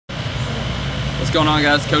What's going on,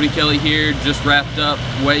 guys? Cody Kelley here. Just wrapped up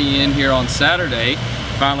weigh-in here on Saturday.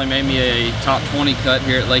 Finally made me a top 20 cut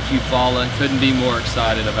here at Lake Eufala. Couldn't be more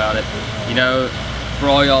excited about it. You know, for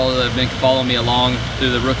all y'all that have been following me along through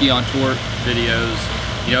the Rookie on Tour videos,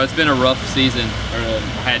 you know, it's been a rough season.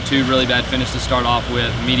 Had two really bad finishes to start off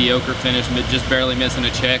with. Mediocre finish, just barely missing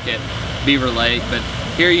a check at Beaver Lake. But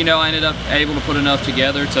here, you know, I ended up able to put enough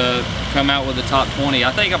together to come out with the top 20.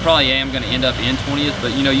 I think I probably am going to end up in 20th,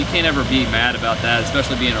 but you know, you can't ever be mad about that,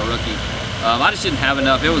 especially being a rookie. I just didn't have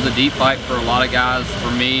enough. It was a deep pipe for a lot of guys.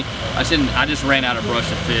 For me, I just ran out of brush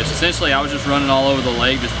to fish. Essentially, I was just running all over the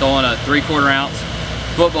lake, just throwing a 3/4 ounce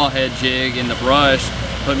football head jig in the brush,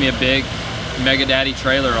 put me a big Mega Daddy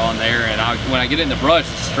trailer on there, and when I get it in the brush,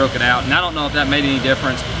 just stroke it out. And I don't know if that made any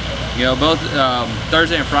difference. You know, both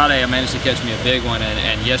Thursday and Friday I managed to catch me a big one,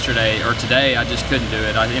 and yesterday or today I just couldn't do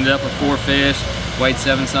it. I ended up with 4 fish, weighed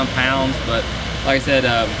 7-some pounds, but like I said,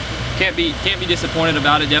 can't be disappointed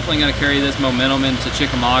about it. Definitely going to carry this momentum into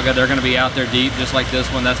Chickamauga. They're going to be out there deep just like this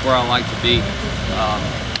one. That's where I like to be.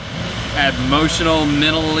 Emotional,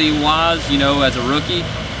 mentally wise, you know, as a rookie,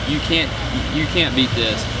 you can't beat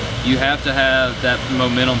this. You have to have that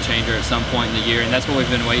momentum changer at some point in the year, and that's what we've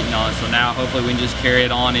been waiting on. So now hopefully we can just carry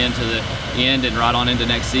it on into the end and right on into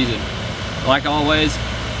next season. Like always,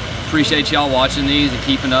 appreciate y'all watching these and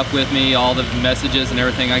keeping up with me, all the messages and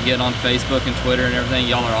everything I get on Facebook and Twitter and everything.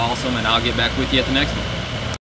 Y'all are awesome, and I'll get back with you at the next one.